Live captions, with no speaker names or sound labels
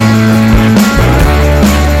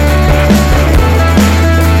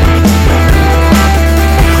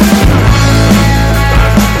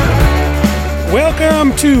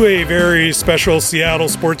to a very special Seattle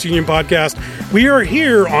Sports Union podcast. We are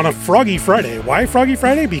here on a Froggy Friday. Why Froggy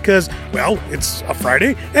Friday? Because, well, it's a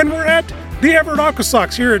Friday, and we're at the Everett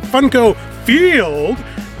AquaSox here at Funko Field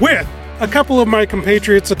with a couple of my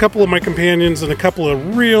compatriots, a couple of my companions, and a couple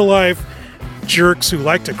of real-life jerks who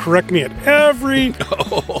like to correct me at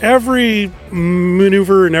every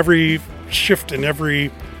maneuver and every shift and every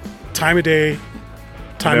time of day,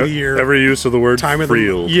 time of the year. Every use of the word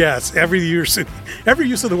field. Yes, every use of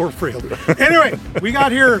the word field. Anyway, we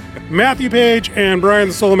got here Matthew Paige and Brian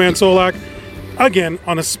the Soulman Solack again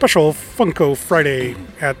on a special Funko Friday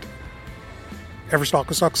at Everett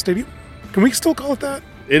AquaSox Stadium. Can we still call it that?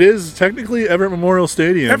 It is technically Everett Memorial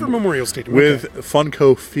Stadium. Everett Memorial Stadium. With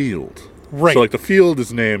Funko Field. Right. So, like, the field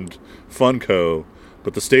is named Funko,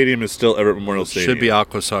 but the stadium is still Everett Memorial Stadium. Should be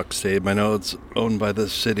AquaSox Stadium. I know it's owned by the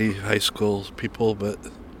city high school people, but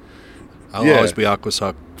I'll always be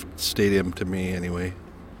AquaSox Stadium to me anyway.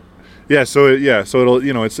 So it'll,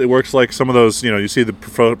 it works like some of those, you see the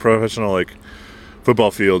professional, like,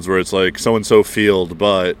 football fields where it's like so-and-so field,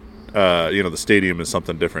 but, the stadium is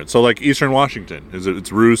something different. So, like, Eastern Washington, it's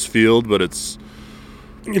Roos Field, but it's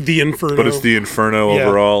the Inferno. But it's the Inferno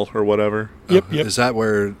overall or whatever. Yep. Is that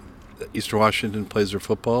where Eastern Washington plays their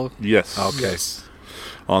football? Yes. Okay. Yes.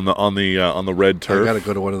 On the red turf. I got to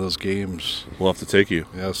go to one of those games. We'll have to take you.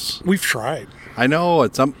 Yes. We've tried. I know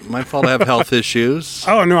it's my fault. I have health issues.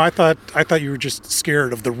 Oh no! I thought you were just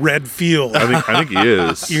scared of the red field. I think he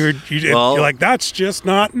is. You're like, that's just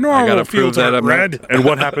not normal. I got to prove that I'm red. And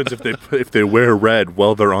what happens if they wear red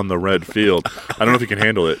while they're on the red field? I don't know if you can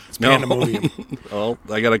handle it. It's pandemonium. Well,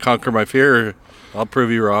 I got to conquer my fear. I'll prove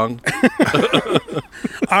you wrong.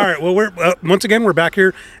 All right. Well, we're once again we're back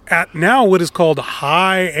here at now what is called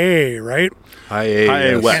High A, right? High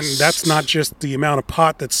A West. And that's not just the amount of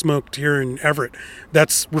pot that's smoked here in Everett.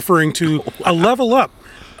 That's referring to a level up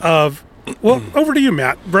of. Well, over to you,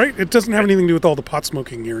 Matt. Right? It doesn't have anything to do with all the pot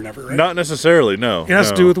smoking here in Everett, right? Not necessarily. No. It has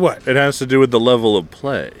to do with what? It has to do with the level of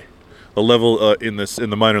play. The level in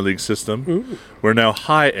the minor league system. Ooh. We're now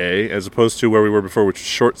High A as opposed to where we were before, which was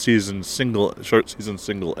short season single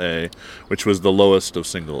A, which was the lowest of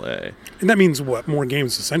single A. And that means what? More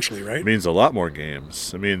games, essentially, right? It means a lot more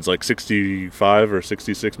games. It means like 65 or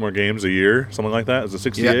 66 more games a year, something like that. Is it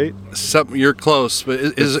 68? Yeah, you're close, but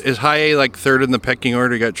is High A like third in the pecking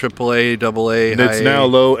order? You got Triple A, Double A, High It's A. now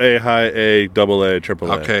Low A, High A, Double A,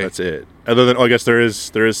 Triple A. Okay, that's it. Other than, I guess there is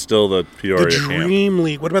still the Peoria The Dream camp.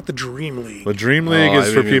 League. What about the Dream League? The Dream League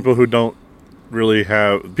is for people who don't really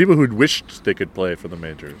have people who wished they could play for the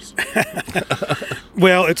majors.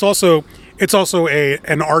 Well, it's also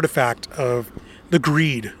an artifact of the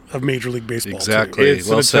greed of Major League Baseball. Exactly.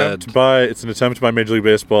 Too. It's an attempt by Major League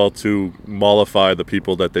Baseball to mollify the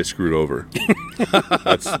people that they screwed over.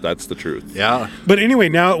 That's the truth. Yeah. But anyway,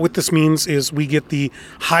 now what this means is we get the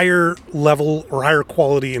higher level or higher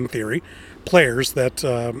quality, in theory, players that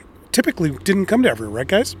typically didn't come to Everett, right,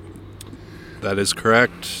 guys? That is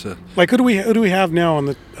correct. Like who do we have now on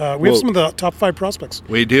the? We have some of the top 5 prospects.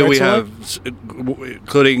 We do. Right, we so have,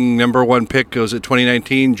 including number 1 pick goes at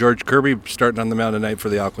 2019. George Kirby starting on the mound tonight for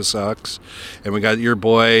the AquaSox, and we got your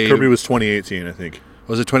boy. Kirby was 2018, I think.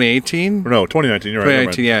 Was it 2018? No, 2019. You're right.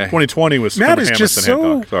 2019, yeah. 2020 was Matt is just so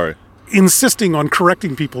Hancock. Sorry. insisting on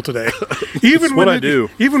correcting people today. Even what when I do.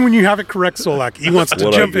 Even when you have it correct, Solack, he wants to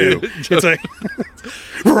What I jump in. do. It's like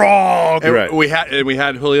wrong. And Right. we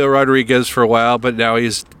had Julio Rodriguez for a while, but now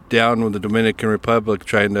he's down with the Dominican Republic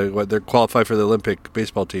trying to they're qualified for the Olympic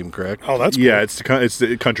baseball team, correct? Oh, that's cool. Yeah, it's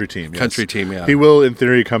the country team. Yes. Country team, yeah. He will, in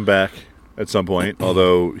theory, come back at some point.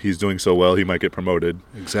 Although he's doing so well, he might get promoted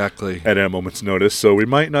Exactly. at a moment's notice. So we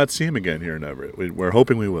might not see him again here in Everett. We're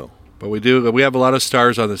hoping we will. But we do. We have a lot of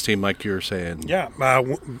stars on this team, like you were saying. Yeah,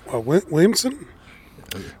 Williamson.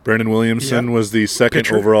 Brandon Williamson was the second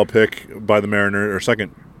Pitcher. overall pick by the Mariners, or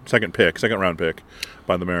second round pick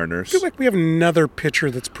by the I Mariners. feel like we have another pitcher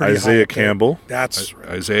that's pretty high Isaiah up there. Campbell That's right.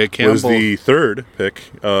 Isaiah Campbell was the third pick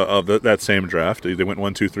of that same draft. They went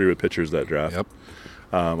 1, 2, 3 with pitchers that draft. Yep.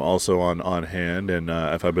 Also on hand, and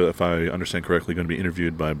if I understand correctly, going to be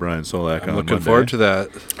interviewed by Brian Solack. I'm on looking Monday. forward to that.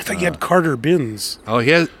 I thought you had Carter Binns. Oh,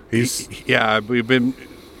 yeah. We've been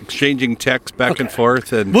exchanging texts back and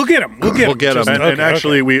forth, and We'll get him. We'll get him. And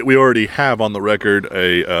actually, we already have on the record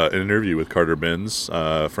an interview with Carter Binns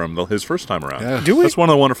from his first time around. Yeah. Do we? That's one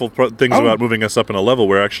of the wonderful things about moving us up in a level.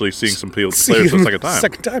 We're actually seeing some players for the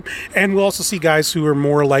second time. And we'll also see guys who are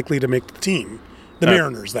more likely to make the team. The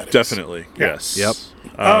Mariners, that is. Definitely, Yeah. yes. Yep.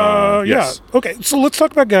 Yes. Yeah. Okay, so let's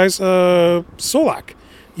talk about guys. Solack,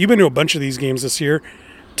 you've been to a bunch of these games this year.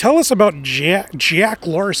 Tell us about Jack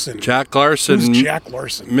Larson. Jack Larson. Who's Jack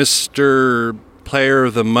Larson? Mr. player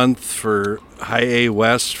of the month for High A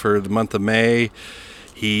West for the month of May.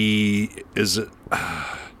 He is.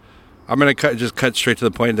 I'm going to just cut straight to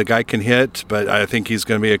the point. The guy can hit, but I think he's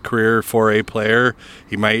going to be a career 4A player.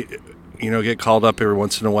 He might, get called up every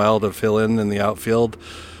once in a while to fill in the outfield.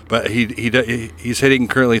 But he's hitting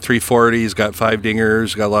currently 340. He's got 5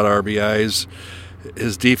 dingers, got a lot of RBIs.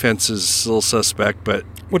 His defense is a little suspect, but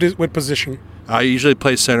what position? I usually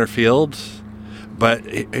play center field. But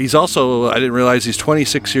he's also, I didn't realize he's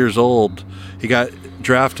 26 years old. He got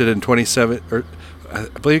drafted in 27, or I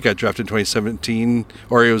believe he got drafted in 2017,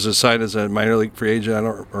 or he was assigned as a minor league free agent. I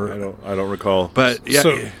don't recall. But yeah,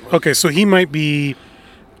 so he might be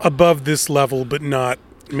above this level, but not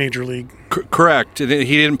major league. Correct. He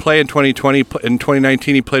didn't play in 2020. In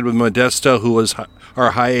 2019, he played with Modesto, who was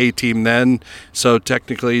our High A team then. So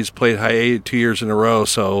technically, he's played High A 2 years in a row.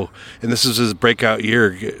 And this is his breakout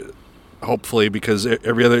year, hopefully, because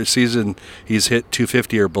every other season he's hit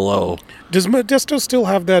 250 or below. Does Modesto still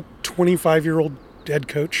have that 25-year-old dead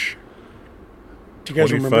coach? Do you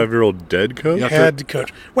guys remember? 25-year-old dead coach? Head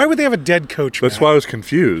coach. Why would they have a dead coach? That's why I was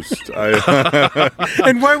confused.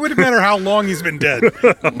 And why would it matter how long he's been dead?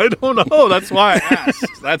 I don't know. That's why I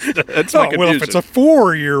asked. That's my confusion. Well, if it's a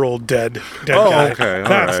 4-year-old dead guy, okay.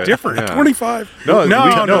 That's different. Yeah. 25. No.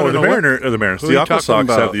 The Mariners. The AquaSox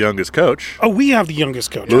have the youngest coach. Oh, we have the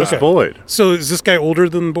youngest coach. Lewis Boyd. So is this guy older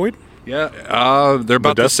than Boyd? Yeah, they're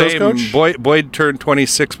about the same. Coach? Boyd turned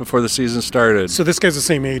 26 before the season started. So this guy's the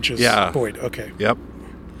same age as Boyd. Okay. Yep.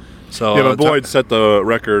 So but Boyd set the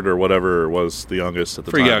record or whatever was the youngest at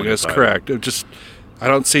the time. For youngest, correct. I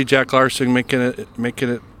don't see Jack Larson making it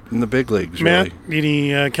in the big leagues. Matt,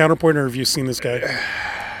 really. any counterpoint, or have you seen this guy?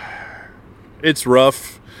 It's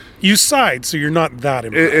rough. You side, so you're not that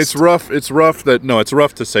impressed. It's rough. It's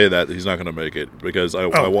rough to say that he's not going to make it because I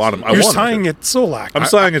want him. You're sighing at Solack. I'm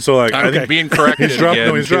sighing at Solack. I think being corrected. He's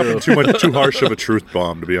dropping too harsh of a truth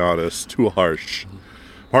bomb. To be honest, too harsh.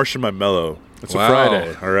 Harsh in my mellow. It's a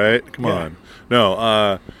Friday. All right, come on.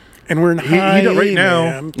 No. And we're in high right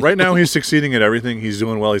now. Right now, he's succeeding at everything. He's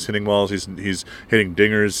doing well. He's hitting balls. He's hitting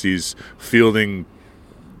dingers. He's fielding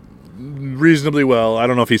reasonably well. I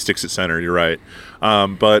don't know if he sticks at center. You're right,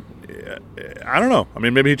 but I don't know. I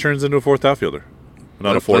mean, maybe he turns into a fourth outfielder,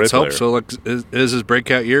 not a 4A player. Let's hope so. Is his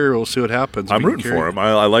breakout year? We'll see what happens. I'm rooting for him.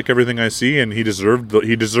 I like everything I see, and he deserved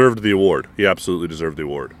the award. He absolutely deserved the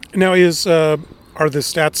award. Now, are the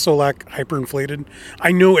stats Solack hyperinflated?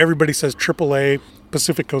 I know everybody says AAA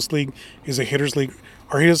Pacific Coast League is a hitters league.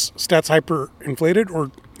 Are his stats hyperinflated,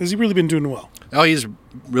 or has he really been doing well? Oh, he's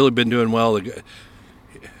really been doing well.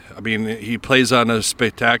 I mean, he plays on a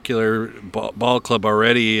spectacular ball club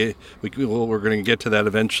already. We're going to get to that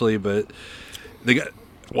eventually, but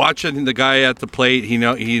watching the guy at the plate, he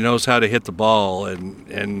knows how to hit the ball,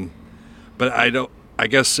 but I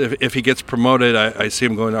guess if he gets promoted, I see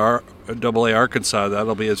him going to AA Arkansas.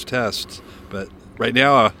 That'll be his test. But right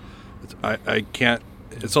now, I can't.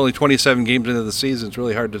 It's only 27 games into the season. It's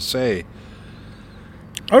really hard to say.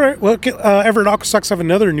 All right. Well, Everett AquaSox have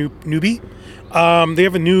another newbie. They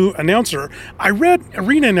have a new announcer. I read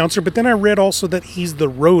arena announcer, but then I read also that he's the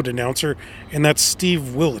road announcer, and that's Steve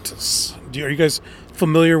Willitis. Are you guys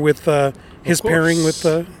familiar with his pairing with?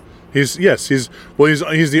 He's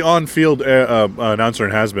the on-field announcer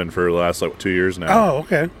and has been for the last 2 years now. Oh,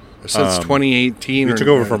 okay. Since 2018. He took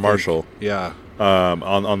over from Marshall. Yeah.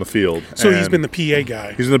 On the field. So he's been the PA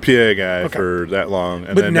guy. He's been the PA guy for that long.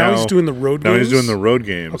 And but now he's doing the road games? Now he's doing the road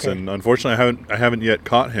games. Okay. And unfortunately, I haven't yet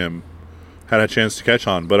caught him, had a chance to catch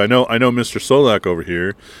on. But I know Mr. Solack over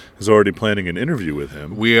here is already planning an interview with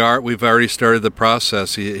him. We've already started the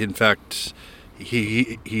process. In fact,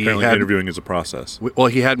 he apparently interviewing is a process. Well,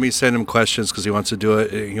 he had me send him questions because he wants to do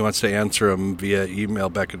it. He wants to answer them via email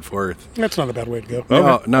back and forth. That's not a bad way to go. Okay.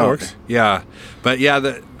 No, that works. Yeah, but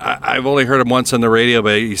yeah, I've only heard him once on the radio,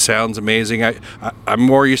 but he sounds amazing. I'm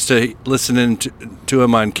more used to listening to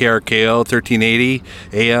him on KRKO 1380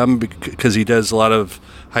 AM because he does a lot of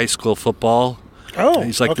high school football. Oh,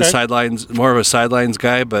 he's like the sidelines, more of a sidelines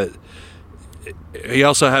guy, but. He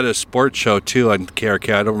also had a sports show, too, on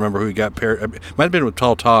KRK. I don't remember who he got paired. It might have been with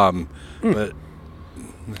Tall Tom. But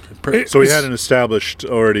so he had an established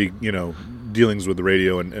already, dealings with the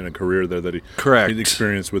radio and a career there that he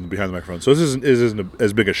experienced with behind the microphone. So this isn't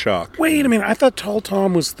as big a shock. Wait a minute. I thought Tall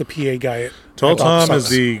Tom was the PA guy. Tall Tom is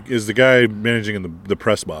the guy managing in the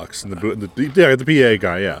press box. And the PA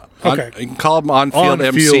guy, yeah. Okay. You can call him on-field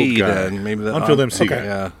MC guy. Then. Maybe the on-field MC guy.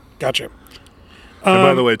 Yeah. Gotcha. And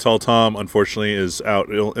by the way, Tall Tom, unfortunately, is out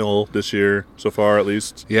ill this year, so far at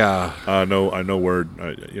least. Yeah. I know word.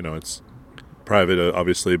 It's private,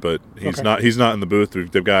 obviously, but he's not in the booth.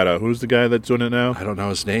 They've got who's the guy that's doing it now? I don't know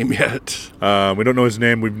his name yet. We don't know his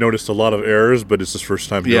name. We've noticed a lot of errors, but it's his first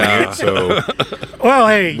time doing it. So, well,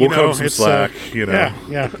 hey, we'll cut him some slack.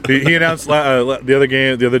 Yeah. He announced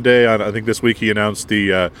the other day. I think this week he announced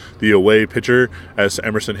the away pitcher as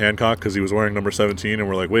Emerson Hancock because he was wearing number 17, and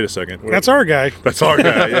we're like, wait a second, that's our guy. That's our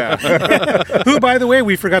guy. Yeah. Who, by the way,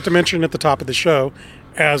 we forgot to mention at the top of the show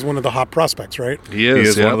as one of the hot prospects, right? He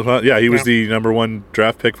is one of the he was the number 1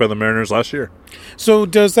 draft pick by the Mariners last year. So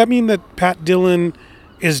does that mean that Pat Dillon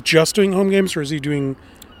is just doing home games, or is he doing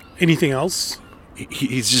anything else?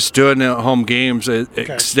 He's just doing home games.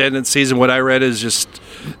 Extended season. What I read is just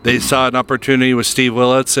they saw an opportunity with Steve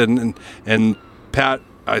Willits and Pat.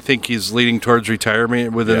 I think he's leading towards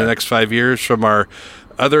retirement within the next 5 years. From our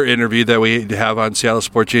other interview that we have on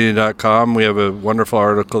SeattleSportsUnion.com, we have a wonderful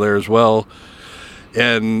article there as well.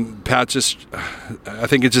 And Pat I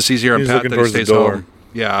think it's just easier on Pat that he stays home.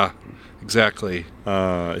 Yeah, exactly.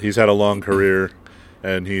 He's had a long career,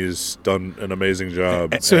 and he's done an amazing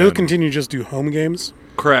job. So he'll continue to just do home games?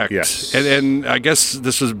 Correct. Yes. And I guess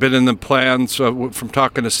this has been in the plans from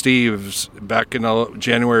talking to Steve back in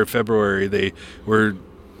January, February. They were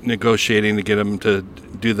negotiating to get him to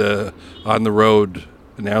do the on the road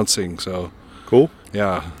announcing. So cool.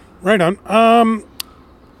 Yeah. Right on.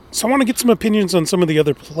 So I want to get some opinions on some of the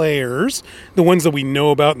other players, the ones that we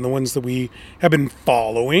know about and the ones that we have been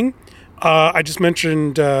following. I just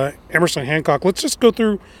mentioned Emerson Hancock. Let's just go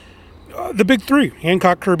through the big three: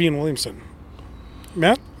 Hancock, Kirby, and Williamson.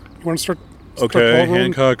 Matt, you want to start? Okay,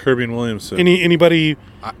 Hancock, Kirby, and Williamson. Anybody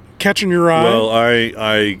catching your eye? Well,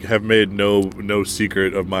 I have made no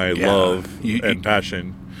secret of my love and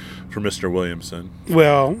passion for Mr. Williamson.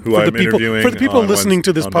 Well, who I'm interviewing for the people listening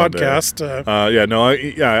to this podcast.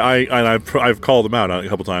 I've called him out a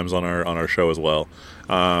couple times on our show as well.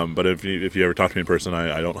 But if you ever talk to me in person,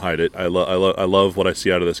 I don't hide it. I love what I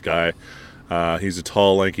see out of this guy. He's a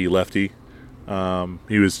tall, lanky lefty.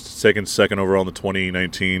 He was taken second overall in the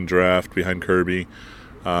 2019 draft behind Kirby.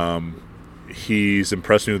 He's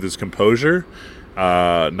impressed me with his composure,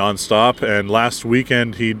 nonstop. And last week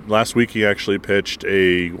he actually pitched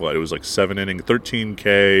it was like 7-inning,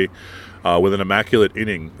 13K, with an immaculate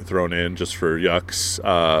inning thrown in just for yucks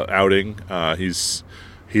outing.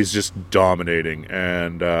 He's just dominating,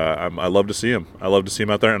 and I love to see him. I love to see him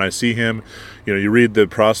out there, and I see him. You read the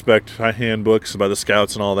prospect handbooks about the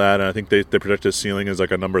scouts and all that, and I think they project his ceiling as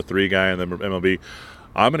like a number 3 guy in the MLB.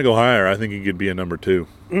 I'm going to go higher. I think he could be a number 2.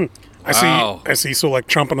 I see Solack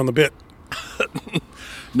chomping on the bit.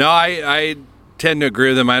 No, I tend to agree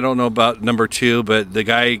with him. I don't know about number 2, but the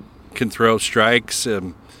guy can throw strikes.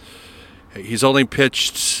 He's only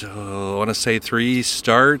pitched, I want to say 3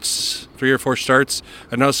 or 4 starts.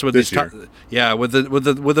 I noticed with this year. With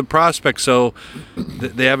the prospects, so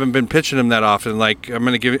they haven't been pitching him that often. Like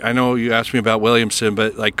I know you asked me about Williamson,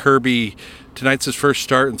 but like Kirby, tonight's his first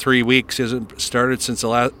start in 3 weeks. He hasn't started since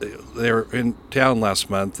they were in town last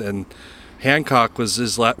month, and Hancock was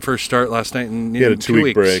his first start last night in he had a 2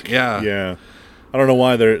 weeks. Break. Yeah. I don't know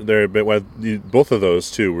why both of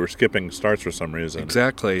those two were skipping starts for some reason.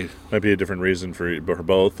 Exactly. Might be a different reason for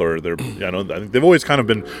both, or I think they've always kind of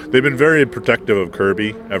been very protective of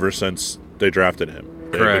Kirby ever since they drafted him.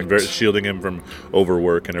 Correct. They've been shielding him from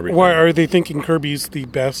overwork and everything. Why are they thinking Kirby's the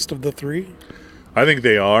best of the 3? I think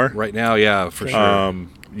they are right now. Yeah, for sure.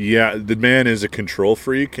 The man is a control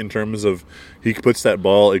freak in terms of he puts that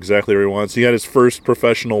ball exactly where he wants. He had his first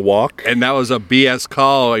professional walk. And that was a BS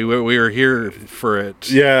call. We were here for it.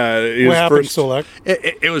 Yeah. What happened, Solack?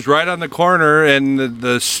 It was right on the corner, and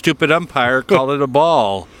the stupid umpire called it a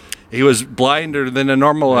ball. He was blinder than a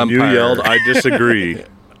normal umpire. You yelled, "I disagree."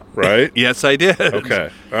 Right? Yes, I did.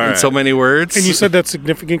 Okay. All right. In so many words. And you said that's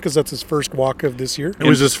significant because that's his first walk of this year? It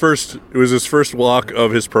was his first walk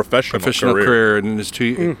of his professional career in his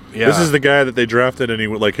 2 yeah. This is the guy that they drafted, and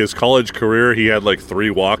his college career, he had like 3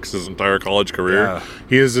 walks his entire college career. Yeah.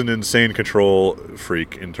 He is an insane control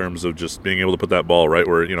freak in terms of just being able to put that ball right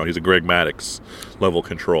where, he's a Greg Maddux level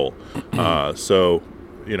control. So,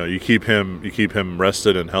 you keep him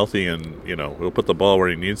rested and healthy, and, he'll put the ball where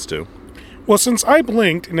he needs to. Well, since I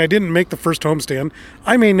blinked and I didn't make the first homestand,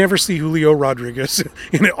 I may never see Julio Rodriguez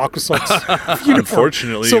in an AquaSox uniform.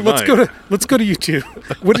 Unfortunately, so let's go to you two.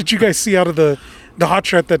 What did you guys see out of the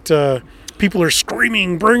hotshot that people are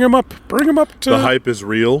screaming? Bring him up! Bring him up! The hype is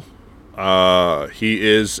real. He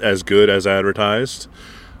is as good as advertised.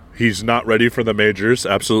 He's not ready for the majors.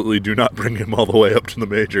 Absolutely, do not bring him all the way up to the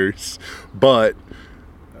majors. But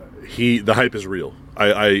the hype is real.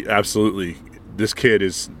 I absolutely this kid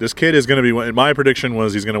is going to be. My prediction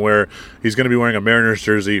was he's going to be wearing a Mariners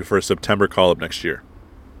jersey for a September call up next year.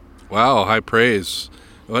 Wow, high praise.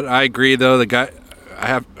 But I agree, though. The guy, I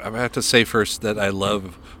have to say first that I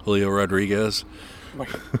love Julio Rodriguez.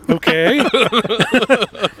 Okay. Is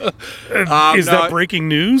that breaking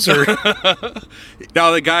news or?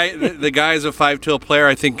 No, the guy is a 5-tool player.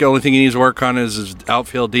 I think the only thing he needs to work on is his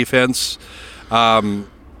outfield defense.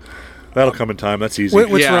 That'll come in time. That's easy.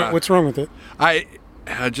 What's wrong with it?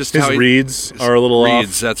 Just his reads are a little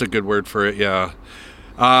reads, off. That's a good word for it. Yeah.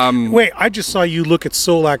 Wait, I just saw you look at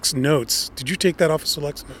Solack's notes. Did you take that off of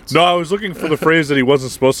Solack's notes? No, I was looking for the phrase that he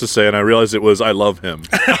wasn't supposed to say, and I realized it was "I love him."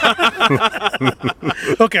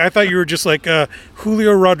 Okay, I thought you were just like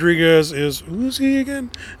Julio Rodriguez is who's he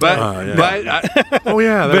again? Oh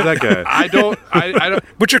yeah, that guy. I don't.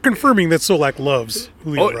 But you're confirming that Solack loves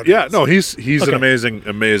Julio Rodriguez. Yeah, no, he's an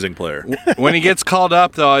amazing player. When he gets called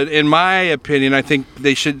up, though, in my opinion, I think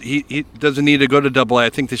they should. He doesn't need to go to Double-A.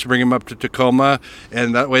 I think they should bring him up to Tacoma,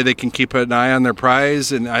 and that way they can keep an eye on their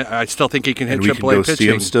prize. And I still think he can hit Triple-A pitching. See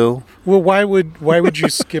him still. Well, why would you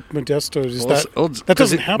skip Modesto? That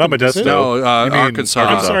doesn't happen? Not Modesto. No, Arkansas.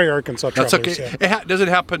 I'm sorry, Arkansas. That's Travelers, okay. Yeah. It doesn't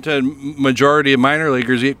happen to majority of minor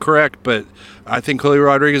leaguers. Correct, but I think Julio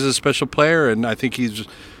Rodriguez is a special player, and I think he's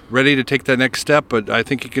ready to take that next step. But I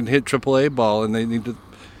think he can hit Triple-A ball, and they need to.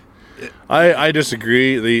 I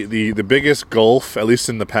disagree. The biggest gulf, at least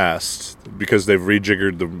in the past, because they've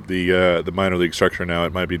rejiggered the minor league structure now,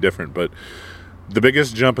 it might be different, but the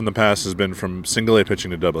biggest jump in the past has been from Single-A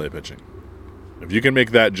pitching to Double-A pitching. If you can make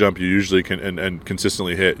that jump, you usually can, and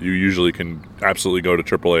consistently hit, you usually can absolutely go to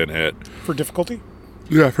AAA and hit. For difficulty?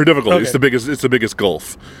 Yeah, for difficulty. Okay. It's the biggest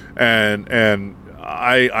gulf. And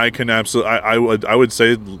I can absolutely, I would say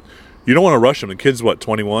you don't want to rush him. The kid's what,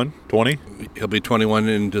 21, 20? He'll be 21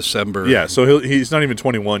 in December. Yeah, so he's not even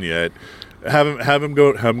 21 yet. Have him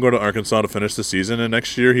go to Arkansas to finish the season, and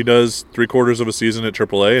next year he does 3/4 of a season at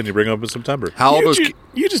AAA, and you bring him up in September. How old was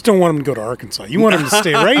you just don't want him to go to Arkansas. You want him to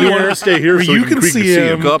stay right here. You want him to stay here so you can see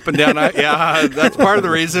him. Go up and down. Yeah, that's part of the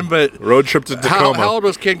reason. But road trip to Tacoma. How old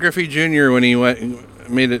was Ken Griffey Jr. when he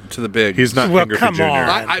made it to the big? He's not Ken Griffey come Jr. on.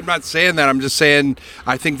 I'm not saying that. I'm just saying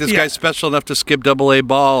I think this guy's special enough to skip Double-A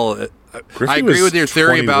ball. Griffey I agree with your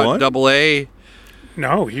theory 21? about Double-A.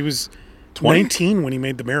 No, he was 20? 19 when he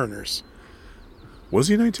made the Mariners. Was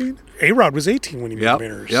he 19? A-Rod was 18 when he made the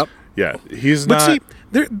Mariners. Yep. Yeah, he's But not. see,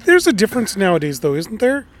 there's a difference nowadays, though, isn't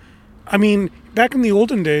there? I mean, back in the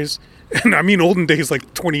olden days, and I mean olden days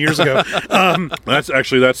like 20 years ago.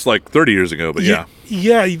 That's like 30 years ago, but yeah.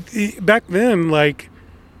 Yeah, back then, like,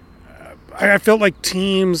 I felt like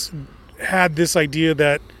teams had this idea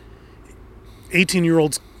that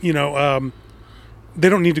 18-year-olds, they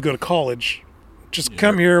don't need to go to college. Just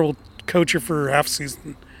come here, we'll coach you for half a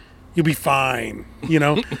season. You'll be fine,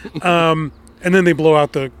 and then they blow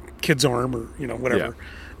out the kid's arm or, whatever.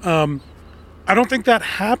 Yeah. I don't think that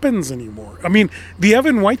happens anymore. I mean, the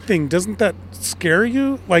Evan White thing, doesn't that scare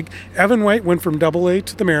you? Like, Evan White went from Double-A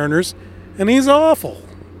to the Mariners, and he's awful.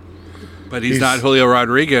 But he's not Julio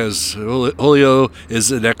Rodriguez. Julio is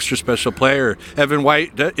an extra special player. Evan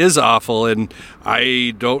White is awful, and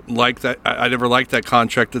I don't like that. I never liked that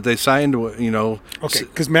contract that they signed, Okay,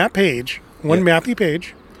 because Matthew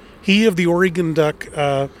Paige, he of the Oregon Duck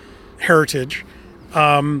heritage,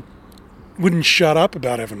 wouldn't shut up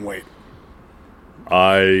about Evan White.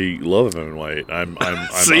 I love Evan White. I'm right.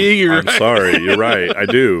 sorry. You're right. I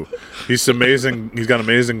do. He's amazing. He's got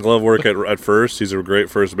amazing glove work at first. He's a great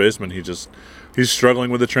first baseman. He's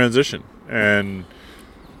struggling with the transition, and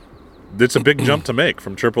it's a big jump to make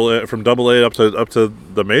from Double-A up to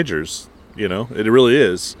the majors. It really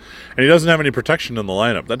is, and he doesn't have any protection in the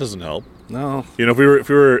lineup. That doesn't help. No. If we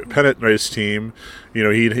were a pennant race team,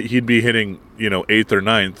 he'd be hitting 8th or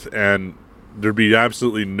 9th, and there'd be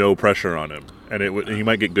absolutely no pressure on him, and he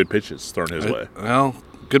might get good pitches thrown his way. Well,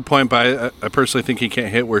 good point, but I personally think he can't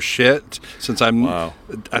hit worth shit. Since Wow.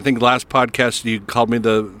 I think last podcast you called me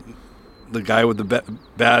the guy with the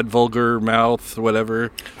bad vulgar mouth, whatever.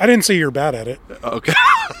 I didn't say you're bad at it. Okay.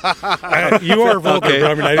 You are vulgar,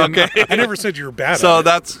 Okay. but I never said you were bad So at it.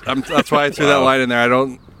 that's why I threw that line in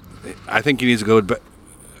there. I think he needs to go.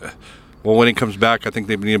 Well, when he comes back, I think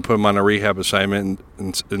they need to put him on a rehab assignment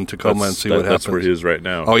in Tacoma and see what happens. That's where he is right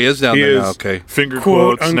now. Oh, he is down there now. Okay. Finger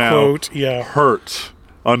Quote, quotes unquote, now. yeah. Hurt.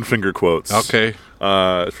 Unfinger quotes. Okay.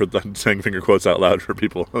 For saying finger quotes out loud for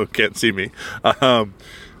people who can't see me.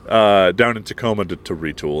 Down in Tacoma to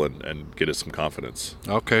retool and get us some confidence.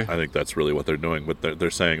 Okay. I think that's really what they're doing. But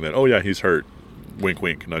they're saying that, oh yeah, he's hurt. Wink,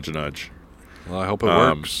 wink, nudge, nudge. Well, I hope it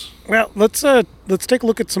works. Well, let's take a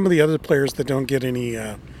look at some of the other players that don't get any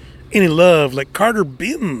any love like Carter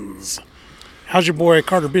Binns. How's your boy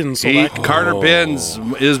Carter Binns? Carter Binns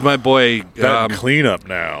is my boy. That cleanup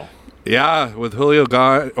now. Yeah, with Julio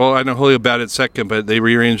gone. Well, I know Julio batted second, but they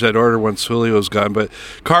rearranged that order once Julio's gone. But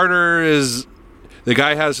Carter is the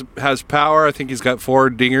guy has power. I think he's got 4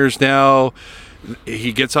 dingers now.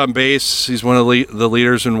 He gets on base. He's one of the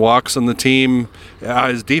leaders in walks on the team.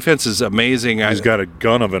 His defense is amazing. He's got a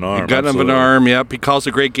gun of an arm. Yep. He calls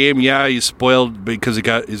a great game. Yeah, he's spoiled because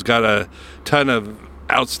he's got a ton of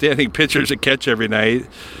outstanding pitchers to catch every night.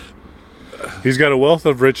 He's got a wealth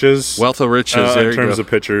of riches. In terms of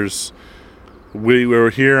pitchers. We were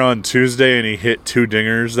here on Tuesday, and he hit 2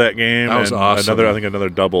 dingers that game. That was awesome. Another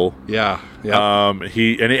double. Yeah.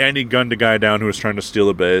 He gunned a guy down who was trying to steal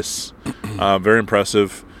a base. Very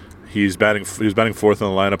impressive. He was batting 4th in the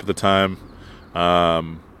lineup at the time.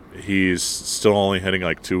 He's still only hitting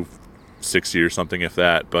like 260 or something, if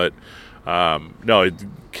that. But no, the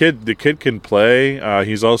kid can play.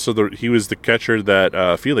 He was the catcher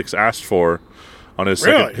that Felix asked for on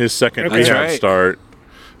his second rehab start.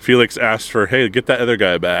 Felix asked for, hey, get that other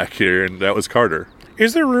guy back here, and that was Carter.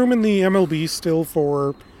 Is there room in the MLB still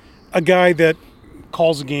for a guy that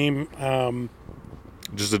calls a game?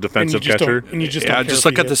 Just a defensive catcher? Just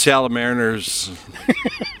look at the Seattle Mariners.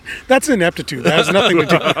 That's ineptitude. That has nothing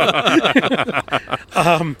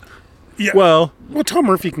to do. Well, Tom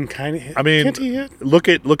Murphy can kind of hit. I mean, can't he hit? Look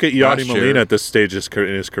at Yadi Molina at this stage in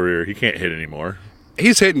his career. He can't hit anymore.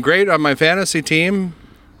 He's hitting great on my fantasy team.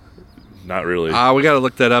 Not really. We got to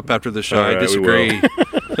look that up after the show. I disagree.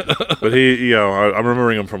 But I'm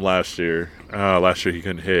remembering him from last year. Last year he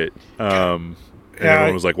couldn't hit. And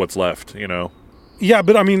everyone was like, what's left, Yeah,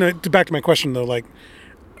 but I mean, back to my question, though, like,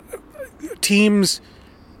 teams,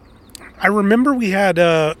 I remember we had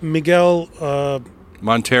Miguel...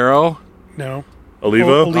 Montero? No.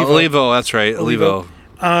 Olivo, that's right, Olivo.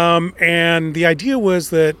 And the idea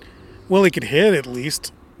was that, well, he could hit at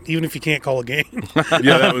least, even if he can't call a game.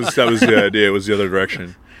 Yeah, that was the idea. It was the other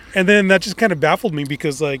direction. And then that just kind of baffled me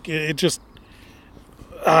because, like, it just...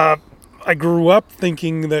 I grew up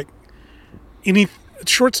thinking that any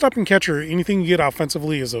shortstop and catcher, anything you get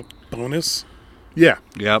offensively is a bonus. Yeah.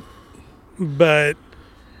 Yep. But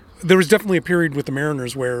there was definitely a period with the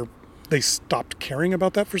Mariners where they stopped caring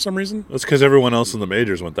about that for some reason. That's because everyone else in the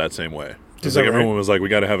majors went that same way. Everyone right? was like, we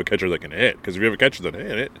got to have a catcher that can hit. Because if you have a catcher that can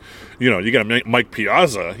hit, you got Mike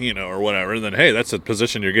Piazza, or whatever. And then, hey, that's a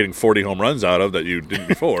position you're getting 40 home runs out of that you didn't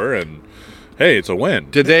before. And, hey, it's a win.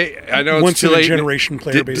 Did they? I know it's once too in late. A generation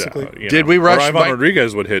player, basically. Did we rush Ivan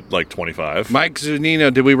Rodriguez would hit like 25. Mike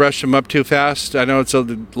Zunino, did we rush him up too fast? I know it's a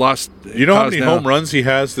lost. You know how many home runs he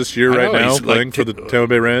has this year right now playing for the Tampa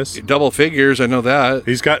Bay Rays? Double figures, I know that.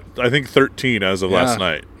 He's got, I think, 13 as of last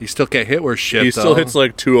night. He still can't hit worth shit, He still hits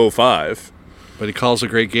like 205. But he calls a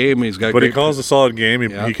great game. He calls a solid game.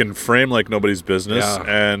 He can frame like nobody's business,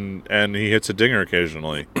 and he hits a dinger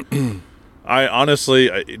occasionally. I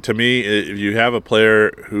honestly, to me, if you have a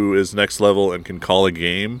player who is next level and can call a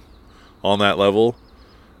game on that level,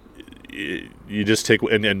 you just take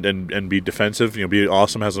and be defensive. Be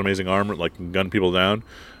awesome, has an amazing arm, like can gun people down.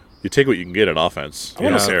 You take what you can get at offense. I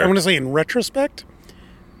want to say, in retrospect,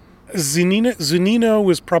 Zunino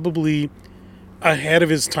was probably ahead of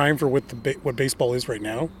his time for what baseball is right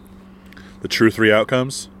now. The true 3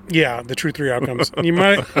 outcomes? Yeah, the true 3 outcomes. You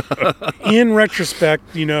might, in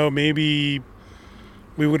retrospect, maybe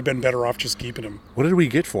we would have been better off just keeping him. What did we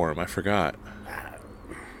get for him? I forgot. I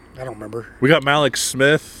don't remember. We got Malik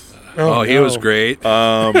Smith. He was great.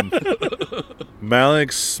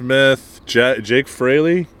 Malik Smith, Jake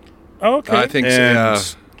Fraley. Oh, okay. I think so, yeah.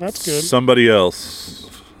 That's good. Somebody else.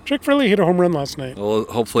 Jake Fraley hit a home run last night. Well,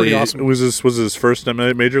 hopefully, pretty awesome. Was his first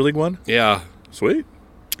major league one? Yeah. Sweet.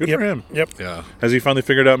 Good for him. Yep. Yeah. Has he finally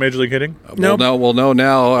figured out major league hitting? We'll know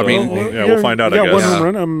now. I mean, we'll find out. I guess. One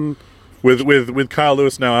home run. With Kyle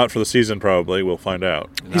Lewis now out for the season, probably we'll find out.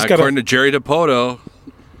 According to Jerry DiPoto.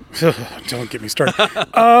 Don't get me started.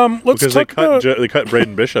 Let's because talk they cut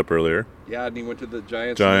Braden Bishop earlier. Yeah, and he went to the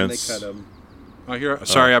Giants. And then they cut him.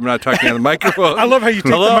 Sorry, I'm not talking on the microphone. I love how you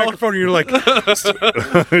take the microphone and you're like...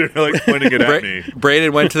 You're like pointing it at me.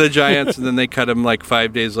 Braden went to the Giants, and then they cut him like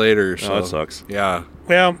 5 days later. So. Oh, that sucks. Yeah.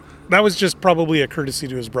 Well, that was just probably a courtesy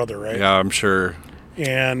to his brother, right? Yeah, I'm sure.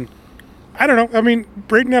 And I don't know. I mean,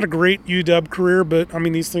 Braden had a great UW career, but, I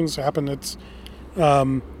mean, these things happen. It's...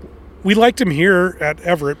 we liked him here at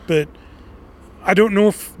Everett, but I don't know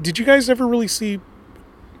if... Did you guys ever really see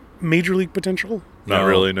major league potential? Not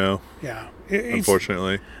really, no. Yeah.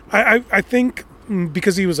 Unfortunately. I think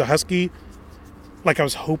because he was a Husky, like I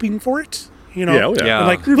was hoping for it, You know, Yeah, oh, yeah. And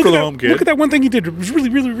like, Root look for at the that, home kid. look at that one thing he did. It was really,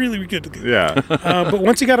 really, really good. Yeah. But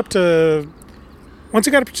once he got up to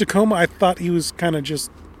Tacoma, I thought he was kind of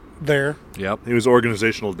just there. Yep. He was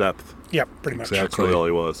organizational depth. Yeah, pretty much. That's really all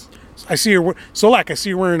he was. I see you, Solack. I see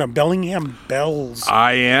you're wearing a Bellingham Bells.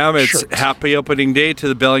 I am. It's shirt. happy opening day to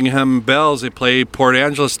the Bellingham Bells. They play Port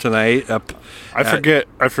Angeles tonight. I forget.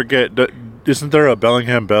 Isn't there a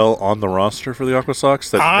Bellingham Bell on the roster for the AquaSox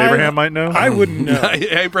that Abraham might know? I wouldn't know.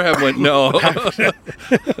 Abraham wouldn't know.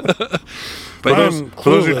 But For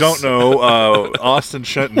those who don't know, Austin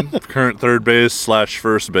Shenton, current third base /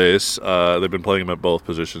 first base. They've been playing him at both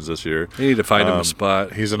positions this year. you need to find him a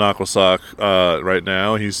spot. He's an AquaSox right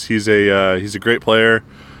now. He's a great player.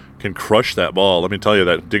 Can crush that ball. Let me tell you,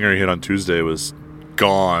 that dinger he hit on Tuesday was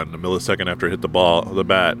gone a millisecond after it hit the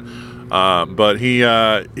bat. But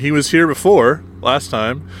he was here before last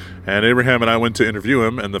time, and Abraham and I went to interview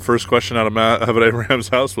him. And the first question out of Abraham's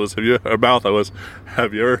house was, "Have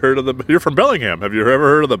you ever heard of the? You're from Bellingham. Have you ever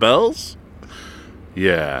heard of the Bells?"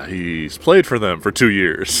 Yeah, he's played for them for 2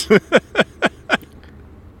 years.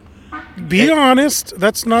 Be honest,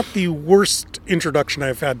 that's not the worst introduction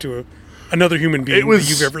I've had to another human being that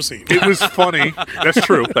you've ever seen. It was funny. That's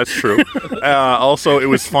true. Also, it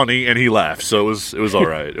was funny, and he laughed, so it was all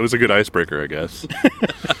right. It was a good icebreaker, I guess.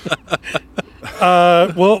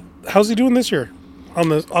 Well, how's he doing this year on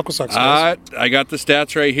the AquaSox? I got the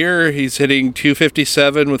stats right here. He's hitting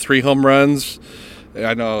 .257 with 3 home runs.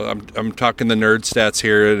 I know I'm talking the nerd stats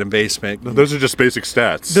here in the basement. Those are just basic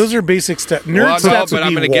stats. Those are basic stats. Nerd Well, no, stats but would I'm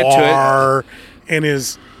be gonna get to it. WAR and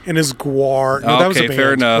his GWAR. No, that was a Okay, band,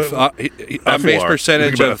 fair enough. but- On base FWAR.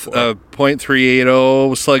 percentage Think of about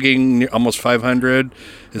 .380, slugging almost 500.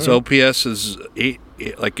 His OPS is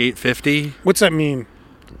 850. what's that mean?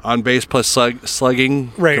 On base plus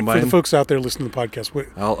slugging Right, combined. for the folks out there listening to the podcast, what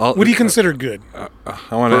I'll- do you consider good?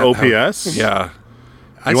 I wanna, For OPS? Yeah.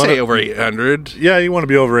 I'd wanna- say over 800. Yeah, you want to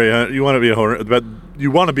be over 800. You want to be but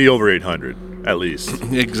you want to be over 800 at least.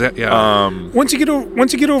 Exactly. Yeah. Once you get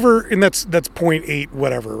over, and that's 0.8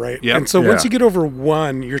 whatever, right? Yep. And so once Yeah. you get over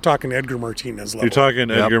 1, you're talking Edgar Martinez level. You're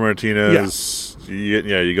talking Edgar Martinez.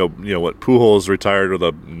 Yeah, you go. You know what? Pujols retired with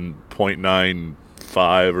a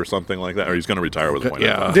 .95 or something like that, or he's going to retire with a .95.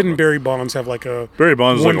 Yeah. Didn't Barry Bonds have like a Barry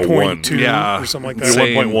Bonds is like a 1. 1.2 Yeah. or something like Yeah, that?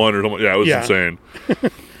 Same. 1.1 or something. Yeah, it was Yeah. insane.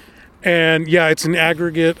 And yeah, it's an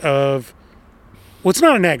aggregate of. Well, it's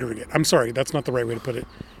not an aggregate. I'm sorry, that's not the right way to put it.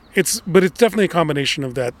 But it's definitely a combination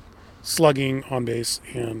of that slugging, on base,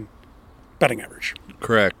 and batting average.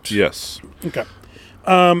 Correct. Yes. Okay.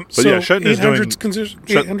 But So yeah, Shenton is doing.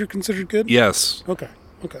 800 considered good. Yes. Okay.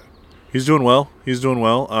 He's doing well.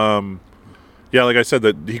 Yeah, like I said,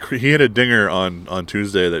 that he hit a dinger on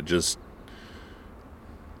Tuesday that just.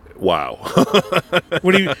 Wow.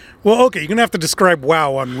 What do you? Well, okay, you're gonna have to describe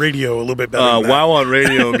 "wow" on radio a little bit better. than that. Wow on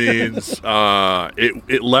radio means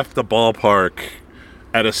it left the ballpark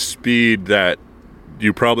at a speed that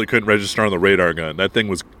you probably couldn't register on the radar gun. That thing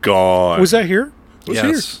was gone. Was that here?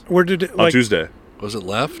 Yes. Where did it? on Like Tuesday? Was it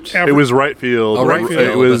left? average- It was right field. Oh, right It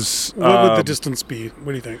field. was. What would the distance be?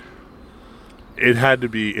 What do you think? It had to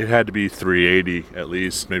be 380 at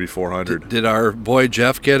least, maybe 400. Did our boy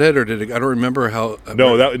Jeff get it, or did it, I don't remember how?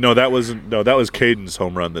 That was Caden's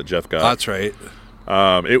home run that Jeff got. That's right.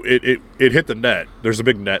 It hit the net. There's a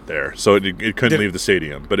big net there, so it couldn't Did- leave the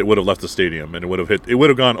stadium, but it would have left the stadium, and it would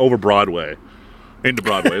have gone over Broadway, into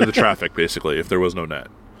Broadway, into the traffic basically, if there was no net.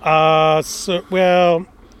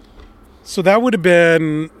 So that would have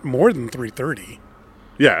been more than 330.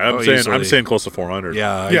 Yeah, I'm easily. saying close to 400.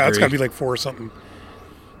 Yeah. Yeah, it's got to be like 4 or something.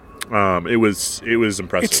 It was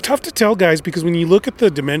impressive. It's tough to tell, guys, because when you look at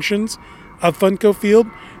the dimensions of Funko Field,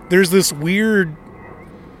 there's this weird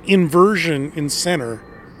inversion in center,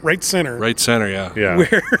 right center, Right center. Yeah. Yeah.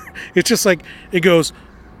 where it's just like it goes,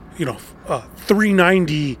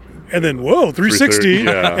 390, and then 360, 330,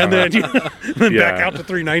 yeah. and then back Yeah. out to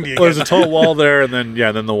 390 Well, there's again. a tall wall there, and then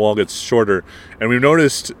the wall gets shorter. And we've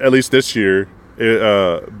noticed, at least this year,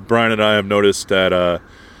 Brian and I have noticed that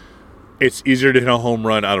it's easier to hit a home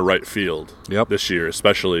run out of right field this year,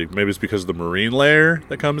 especially. Maybe it's because of the marine layer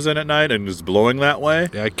that comes in at night and is blowing that way.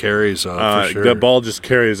 Yeah, it carries for sure. The ball just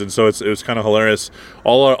carries, and so it was kind of hilarious.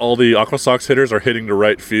 All the AquaSox hitters are hitting to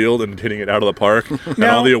right field and hitting it out of the park, and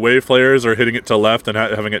Now- all the away players are hitting it to left and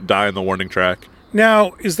having it die in the warning track.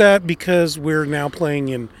 Now, is that because we're now playing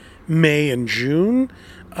in May and June,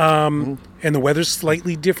 and the weather's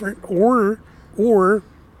slightly different, or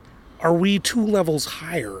are we 2 levels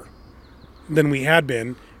higher than we had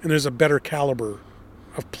been, and there's a better caliber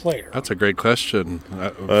of player? That's a great question.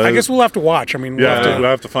 I guess we'll have to watch. I mean, we'll have to- we'll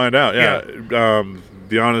have to find out. Yeah.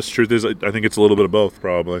 The honest truth is, I think it's a little bit of both,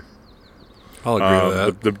 probably. I'll agree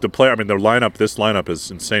with that. The player, I mean, this lineup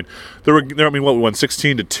is insane. We won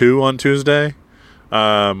 16-2 on Tuesday.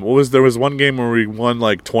 There was one game where we won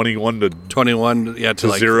like 21 to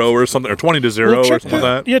 0 or something, or 20 to 0 or something like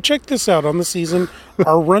that. Yeah, check this out. On the season,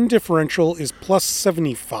 our run differential is plus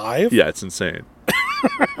 75. Yeah, it's insane.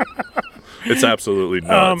 It's absolutely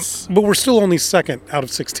nuts. But we're still only second out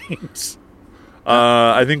of 6 teams.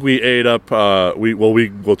 I think we ate up.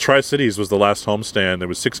 Tri-Cities was the last homestand. There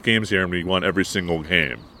was 6 games here, and we won every single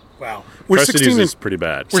game. Wow, Tri-Cities is pretty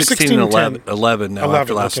bad. We're 16-11 now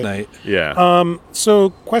after last night. Yeah. So,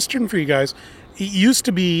 question for you guys: it used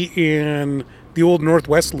to be in the old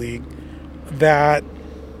Northwest League that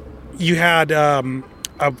you had a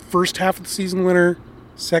first half of the season winner,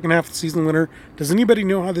 second half of the season winner. Does anybody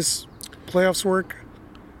know how this playoffs work?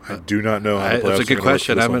 I do not know how the playoffs That's a good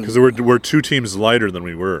question. Because we're 2 teams lighter than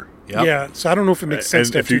we were. Yep. Yeah, so I don't know if it makes sense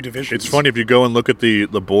to have 2 divisions. It's funny, if you go and look at the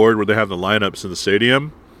board where they have the lineups in the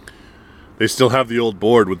stadium, they still have the old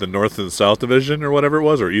board with the North and South division or whatever it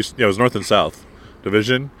was, or East. Yeah, it was North and South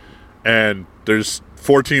division, and there's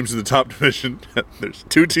 4 teams in the top division. There's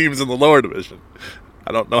 2 teams in the lower division.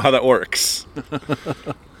 I don't know how that works.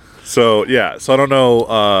 So I don't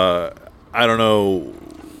know. I don't know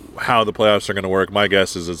how the playoffs are going to work. My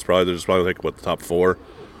guess is there's probably like the top 4.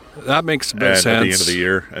 That makes a bit of sense. At the end of the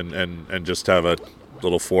year, and just have a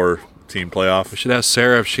little 4-team playoff. We should ask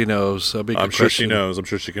Sarah if she knows. I'm sure she knows. I'm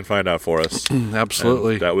sure she can find out for us.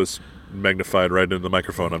 Absolutely. And that was magnified right into the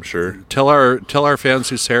microphone, I'm sure. Tell our fans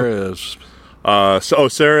who Sarah is.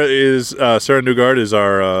 Sarah Newgard is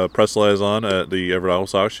our press liaison at the Everett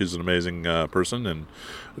AquaSox. She's an amazing person and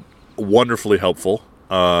wonderfully helpful.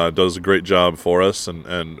 Does a great job for us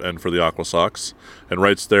and for the AquaSox, and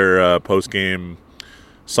writes their post-game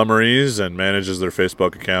summaries and manages their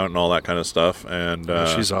Facebook account and all that kind of stuff. And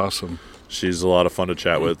she's awesome. She's a lot of fun to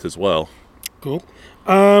chat with as well. Cool.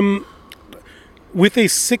 With a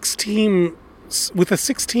 6-team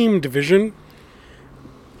division,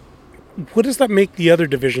 what does that make the other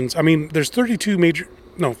divisions? I mean, there's 30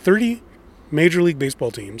 Major League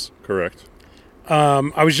Baseball teams. Correct.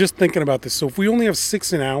 I was just thinking about this. So if we only have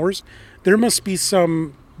 6 in ours, there must be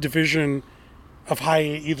some division of high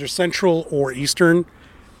A, either Central or Eastern,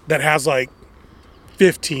 that has like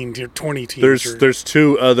 15 to 20 teams. There's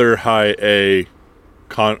 2 other high A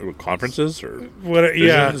conferences or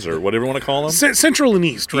divisions or whatever you want to call them. Central and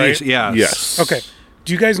East, right? Yes. Okay.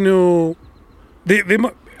 Do you guys know?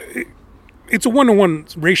 It's a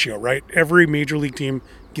 1-to-1 ratio, right? Every major league team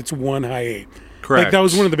gets 1 high A. Correct. Like that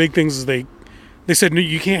was one of the big things. Is they said no,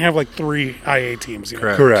 you can't have like 3 high A teams.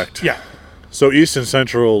 Correct. Yeah. So East and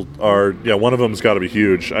Central are, one of them's got to be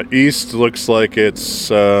huge. East looks like it's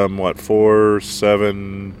 4,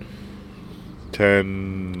 7,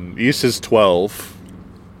 10. East is 12.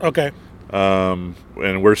 Okay. And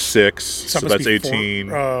we're 6, so that's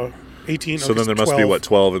 18. 18. So then there must be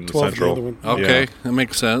 12 in the Central. Okay, that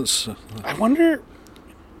makes sense. I wonder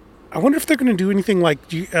if they're going to do anything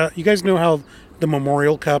like you guys know how the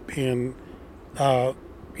Memorial Cup in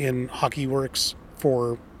hockey works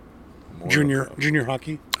for junior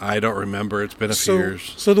hockey. I don't remember. It's been a few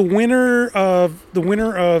years. So the winner of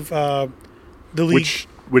the league,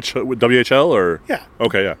 which WHL or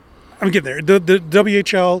okay, yeah, I'm getting there. The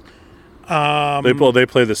WHL. They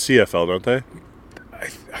play the CFL, don't they?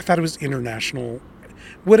 I thought it was international.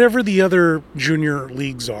 Whatever the other junior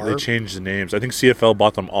leagues are. They changed the names. I think CFL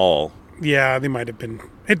bought them all. Yeah, they might have been.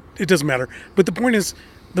 It doesn't matter. But the point is,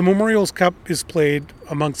 the Memorials Cup is played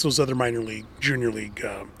amongst those other minor league, junior league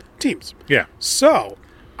teams. Yeah. So,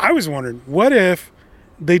 I was wondering, what if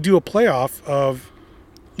they do a playoff of,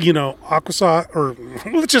 AquaSox, or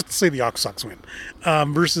let's just say the AquaSox win,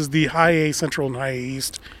 versus the High A Central and High A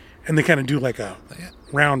East, and they kind of do like a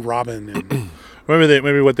round robin. And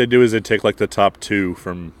maybe what they do is they take like the top 2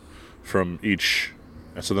 from each,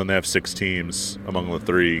 so then they have 6 teams among the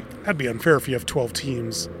 3. That'd be unfair if you have 12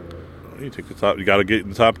 teams. You take the top. You got to get in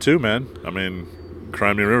the top 2, man. I mean,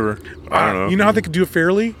 Crimea River. I don't know. You know how they could do it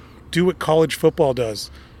fairly? Do what college football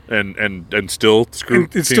does, and still screw.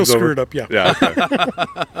 It's still screwed up. Yeah. Yeah.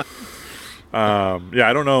 Okay.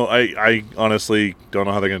 I don't know. I honestly don't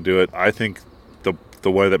know how they're going to do it. I think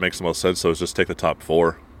the way that makes the most sense though is just take the top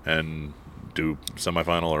 4 and do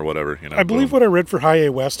semifinal or whatever. I believe what I read for High A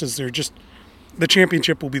West is the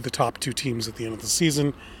championship will be the top 2 teams at the end of the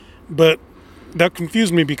season, but that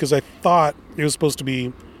confused me because I thought it was supposed to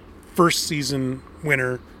be first half season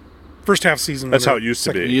winner. That's how it used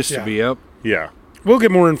to be. It used to be, yep. Yeah. We'll get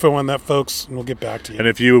more info on that, folks, and we'll get back to you. And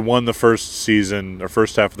if you won the first season or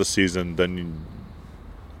first half of the season, then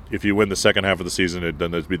if you win the second half of the season,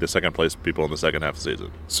 then there'd be the second place people in the second half of the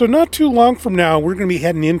season. So not too long from now, we're going to be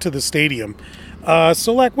heading into the stadium.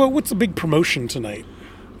 Solack, what's the big promotion tonight?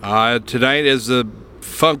 Tonight is the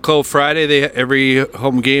Funko Friday. Every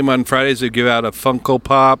home game on Fridays, they give out a Funko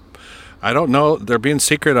Pop. I don't know. They're being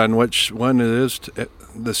secret on which one it is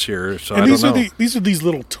this year, so and I don't know. These are these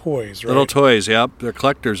little toys, right? Little toys, yep. They're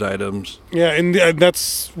collector's items. Yeah, and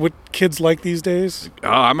that's what kids like these days. Oh,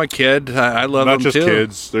 I'm a kid. I love Not them just too.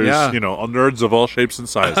 kids. There's nerds of all shapes and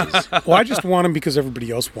sizes. Well, I just want them because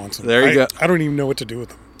everybody else wants them. There you go. I don't even know what to do with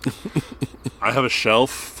them. I have a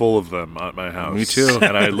shelf full of them at my house. Me too.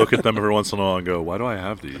 And I look at them every once in a while and go, why do I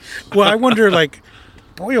have these? Well, I wonder, like,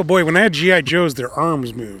 boy, oh boy, when I had G.I. Joes, their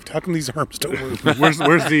arms moved. How come these arms don't move? Where's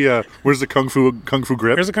the kung fu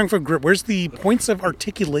grip? Where's the Kung Fu grip? Where's the points of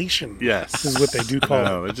articulation? Yes. Is what they do call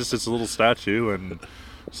No, it. it's a little statue, and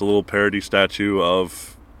it's a little parody statue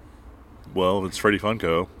of, well, it's Freddy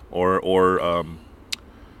Funko or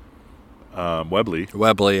Webley,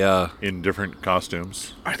 in different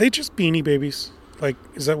costumes. Are they just Beanie Babies? Like,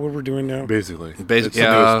 is that what we're doing now? Basically. It's the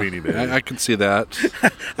yeah, newest Beanie Baby. I can see that.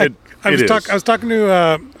 I was talking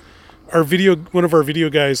to one of our video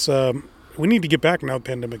guys. We need to get back now. The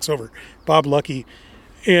pandemic's over. Bob Lucky,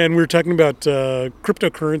 and we were talking about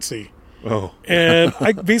cryptocurrency. Oh. And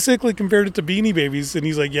I basically compared it to Beanie Babies, and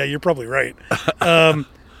he's like, "Yeah, you're probably right."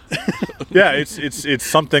 Yeah, it's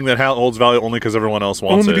something that holds value only because everyone else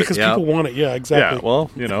wants Only it. because people want it. Yeah, exactly.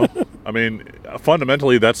 Yeah, well, I mean,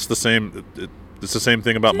 fundamentally, that's the same. It's the same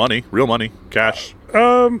thing about money, real money, cash.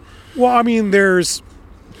 Well, I mean,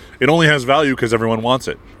 It only has value because everyone wants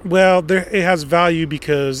it. it has value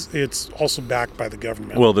because it's also backed by the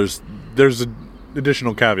government. Well, there's an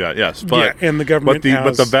additional caveat, yes, but and the government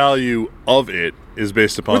but the value of it is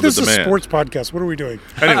based upon the this is demand. a sports podcast. What are we doing?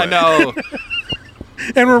 Anyway, I know.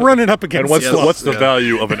 And we're running up against. and the what's the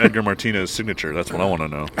value of an Edgar Martinez signature? That's what I want to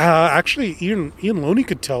know. Actually, Ian Loney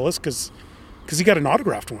could tell us because he got an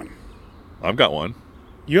autographed one. I've got one.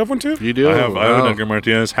 You have one too? You do? I have an Edgar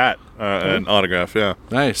Martinez hat, an autograph. Yeah,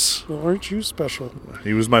 Nice. Well, aren't you special?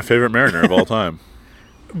 he was my favorite Mariner of all time.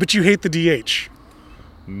 But you hate the DH.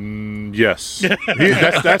 Yes,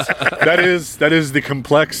 that is the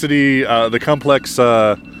complexity, the complex.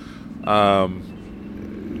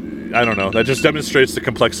 I don't know. That just demonstrates the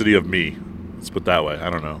complexity of me. Let's put it that way. I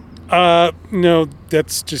don't know. No,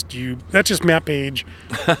 that's just you. That's just Matt Paige.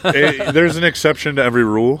 There's an exception to every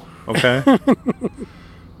rule. Okay.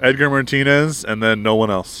 Edgar Martinez, and then no one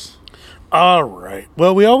else. All right.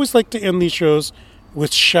 Well, we always like to end these shows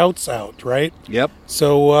with shouts out, right? Yep.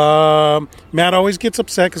 So Matt always gets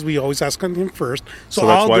upset because we always ask him first. So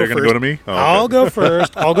that's why you're going to go to me? Oh, okay. I'll go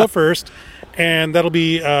first. I'll go first. And that'll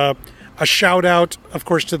be a shout out, of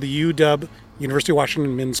course, to the UW, University of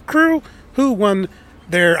Washington men's crew, who won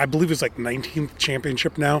their, I believe it's like 19th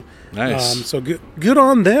championship now. Nice. So good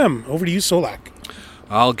on them. Over to you, Solack.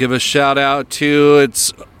 I'll give a shout out to,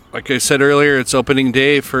 it's like I said earlier, it's opening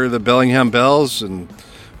day for the Bellingham Bells, and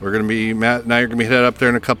we're going to be, Matt and I are going to be headed up there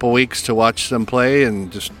in a couple weeks to watch them play,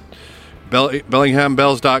 and just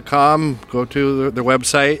BellinghamBells.com, go to their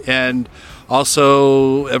website, and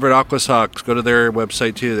also Everett AquaSox, go to their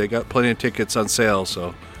website too. They got plenty of tickets on sale.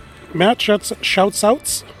 So Matt, shouts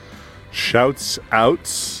outs. Shouts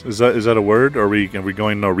outs. Is that a word? Are we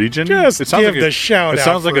going Norwegian? Just it sounds give like the shout It out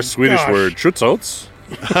sounds like for a Swedish gosh. word. Shouts outs.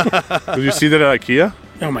 Did you see that at IKEA?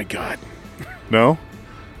 Oh my God. No?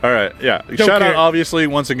 All right, yeah. Don't Shout care. out, obviously,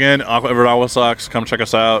 once again, Everett AquaSox. Come check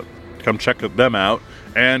us out. Come check them out.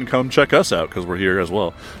 And come check us out, because we're here as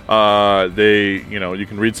well. You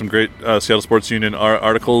can read some great Seattle Sports Union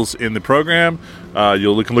articles in the program.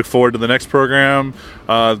 You can look forward to the next program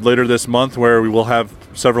later this month, where we will have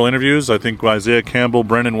several interviews. I think Isaiah Campbell,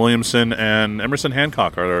 Brennan Williamson, and Emerson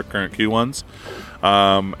Hancock are our current Q1s.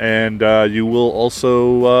 And you will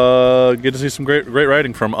also get to see some great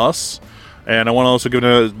writing from us. And I want to also give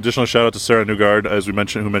an additional shout out to Sarah Newgard, who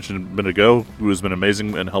mentioned a minute ago, who has been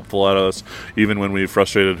amazing and helpful at us, even when we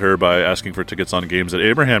frustrated her by asking for tickets on games that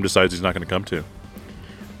Abraham decides he's not going to come to.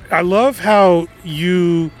 I love how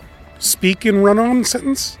you speak in run-on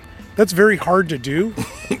sentence. That's very hard to do.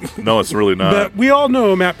 No, it's really not. But we all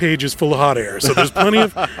know Matt Paige is full of hot air, so there's plenty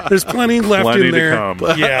left Plenty in to there. come.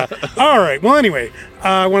 Yeah. All right. Well, anyway,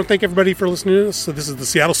 I want to thank everybody for listening to us. So this is the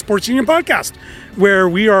Seattle Sports Union podcast, where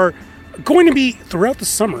we are going to be throughout the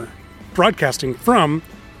summer broadcasting from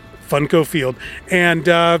Funko Field, and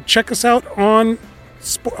check us out on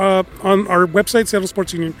our website,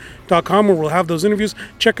 seattlesportsunion.com, where we'll have those interviews.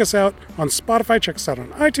 Check us out on Spotify, check us out on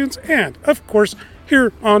iTunes, and of course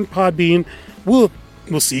here on Podbean. We'll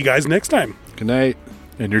see you guys next time. Good night.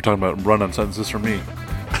 And you're talking about run-on sentences from me.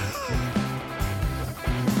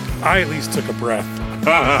 I at least took a breath.